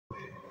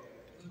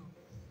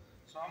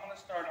So I'm going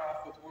to start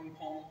off with one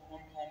poem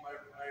I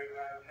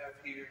have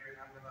here, and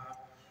I'm going to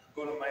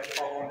go to my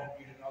phone and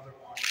read another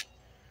one.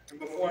 And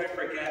before I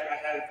forget,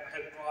 I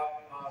had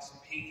brought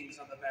some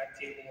paintings on the back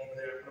table over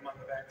there. Put them on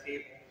the back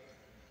table.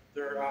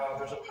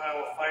 There's a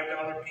pile of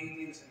 $5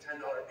 paintings and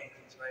 $10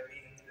 paintings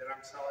that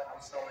I'm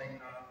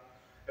selling.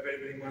 If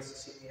anybody wants to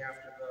see me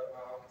after the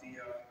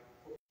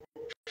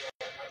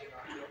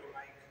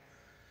mic.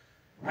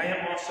 I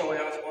am also a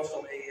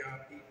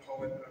beat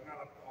poet, but I'm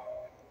not a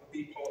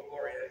beat poet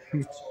laureate.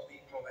 I'm also a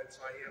beat poet, so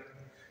I am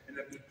in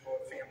the beat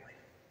poet family.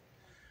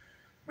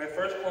 My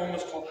first poem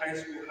was called High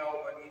School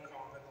Hell by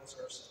Karl Nicholas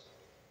Urso.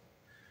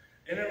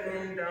 In a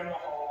room down the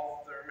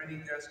hall, there are many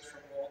desks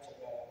from wall to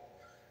wall.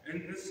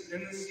 In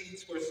the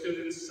seats where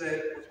students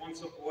sit was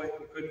once a boy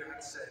who could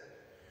not sit.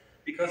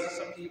 Because of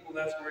some people,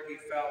 that's where he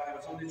fell. He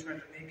was only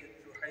trying to make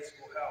it through high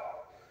school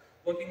hell.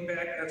 Looking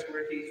back, that's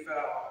where he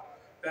fell,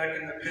 back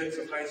in the pits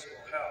of high school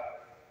hell.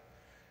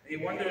 And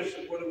he wonders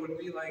what it would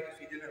be like if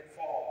he didn't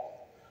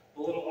fall.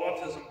 The little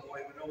autism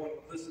boy who no one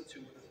would listen to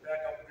with his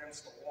back up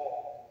against the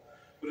wall.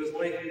 Would his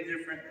life be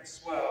different and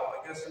swell?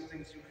 I guess some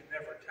things you can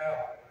never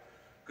tell.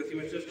 Because he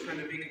was just trying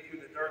to make it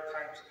through the dark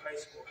times of high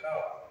school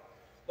hell.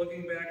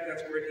 Looking back,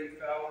 that's where he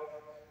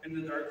fell, in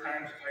the dark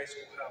times of high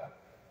school hell.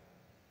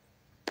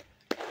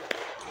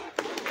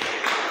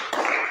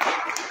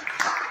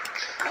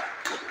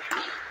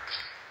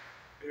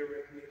 Bear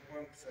with me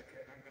 1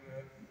 second. I'm going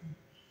to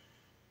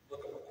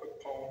look up a quick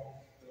poem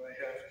that I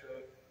have to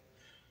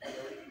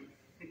read.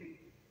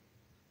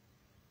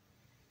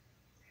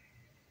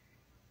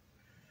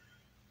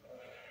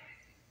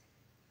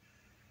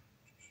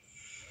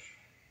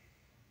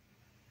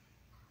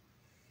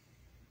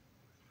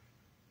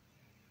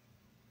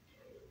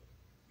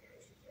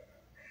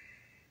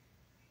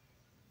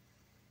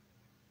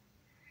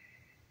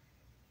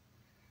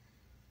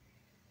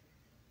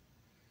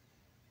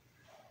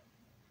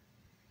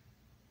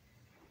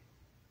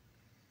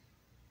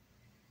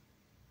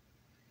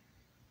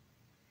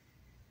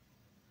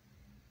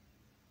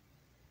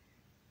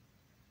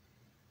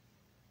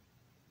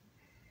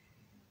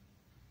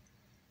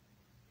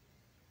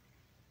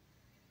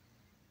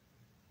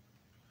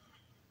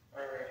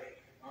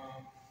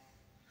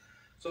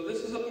 So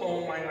this is a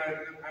poem I'm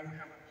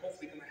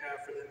hopefully going to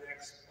have for the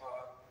next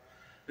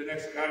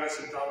Goddess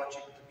Anthology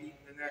with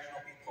the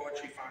National Beat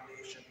Poetry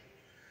Foundation.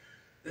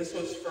 This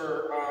was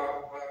for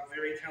a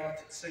very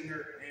talented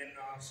singer and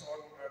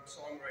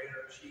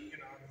songwriter. She,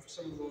 for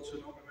some of those who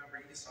don't remember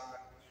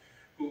Ysanne,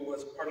 who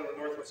was part of the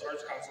Northwest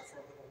Arts Council for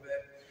a little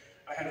bit,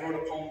 I had wrote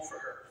a poem for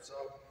her.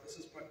 So this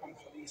is my poem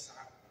called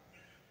Ysanne.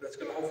 That's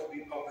going to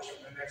hopefully be published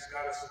for the next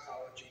Goddess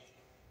Anthology.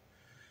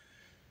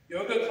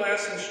 Yoga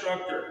class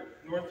instructor,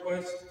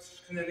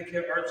 Northwest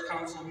Connecticut Arts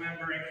Council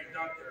member and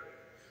conductor,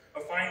 a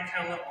fine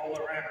talent all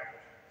around.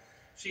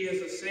 She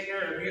is a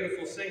singer, a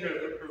beautiful singer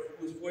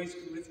whose voice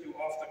can lift you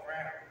off the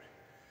ground.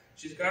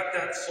 She's got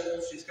that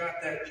soul, she's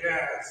got that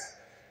jazz,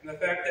 and the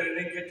fact that I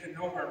didn't get to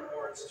know her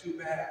more is too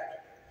bad,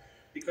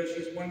 because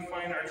she's one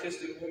fine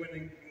artistic woman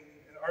and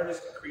an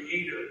artist and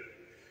creator.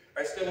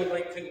 I still would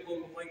like to get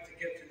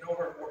to know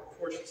her more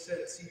before she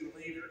said, "See you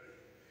later."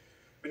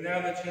 But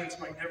now the chance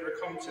might never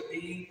come to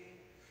be.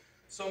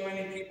 So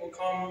many people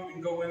come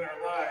and go in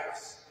our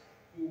lives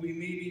who we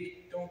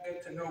maybe don't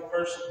get to know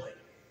personally.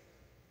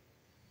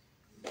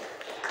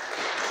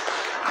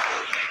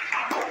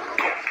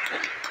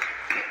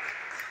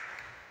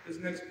 This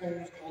next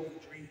poem is called The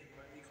Dream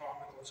by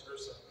Karl Nicholas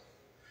Urso.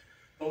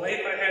 The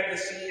life I had to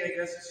see, I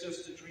guess it's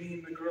just a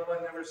dream. The girl I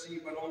never see,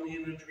 but only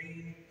in a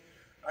dream.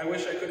 I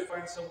wish I could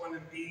find someone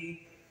and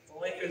be. The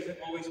life isn't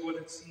always what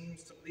it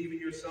seems, to believe in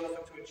yourself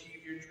and to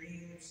achieve your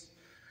dreams.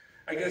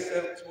 I guess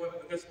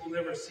we'll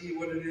never see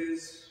what it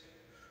is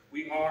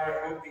we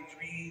are and what we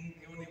dream.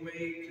 The only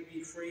way to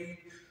be free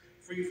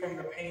from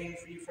the pain,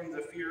 free from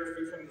the fear,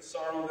 free from the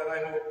sorrow that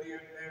I hold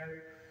dear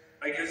there.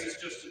 I guess it's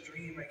just a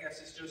dream, I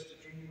guess it's just a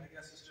dream, I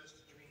guess it's just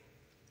a dream.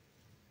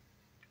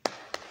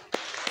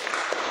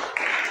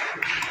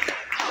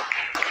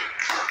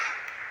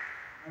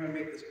 I'm going to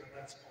make this my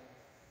last poem.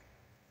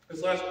 This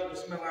is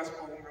my last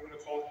poem. I'm going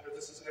to call it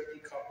This Is Empty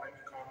Cup by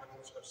Karl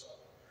Nicholas Urso.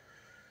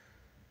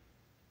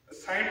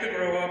 It's time to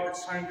grow up,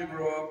 it's time to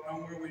grow up. No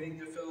more waiting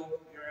to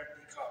fill your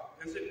empty cup.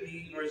 Is it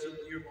me or is it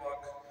your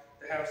luck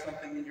to have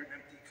something in your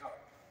empty cup?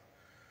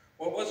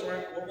 What was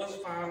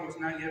found was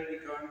not yet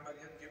begun, but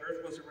yet the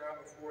earth was around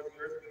before the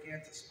earth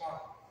began to spin.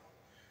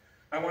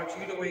 I want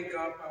you to wake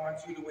up, I want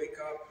you to wake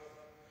up.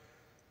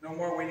 No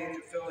more waiting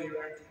to fill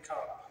your empty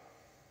cup.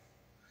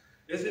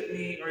 Is it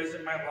me or is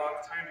it my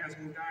luck? Time has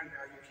moved on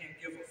now, you can't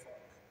give a fuck.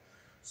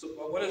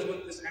 But what is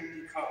with this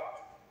empty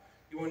cup?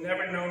 You will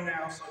never know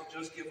now, so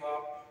just give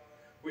up.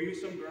 Were you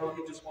some girl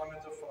he just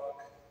wanted to fuck?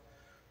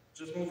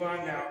 Just move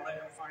on now, let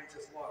him find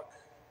his luck.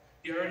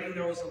 He already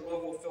knows that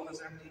love will fill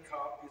his empty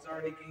cup. He's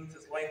already gained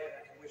his life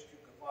back and wished you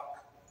good luck.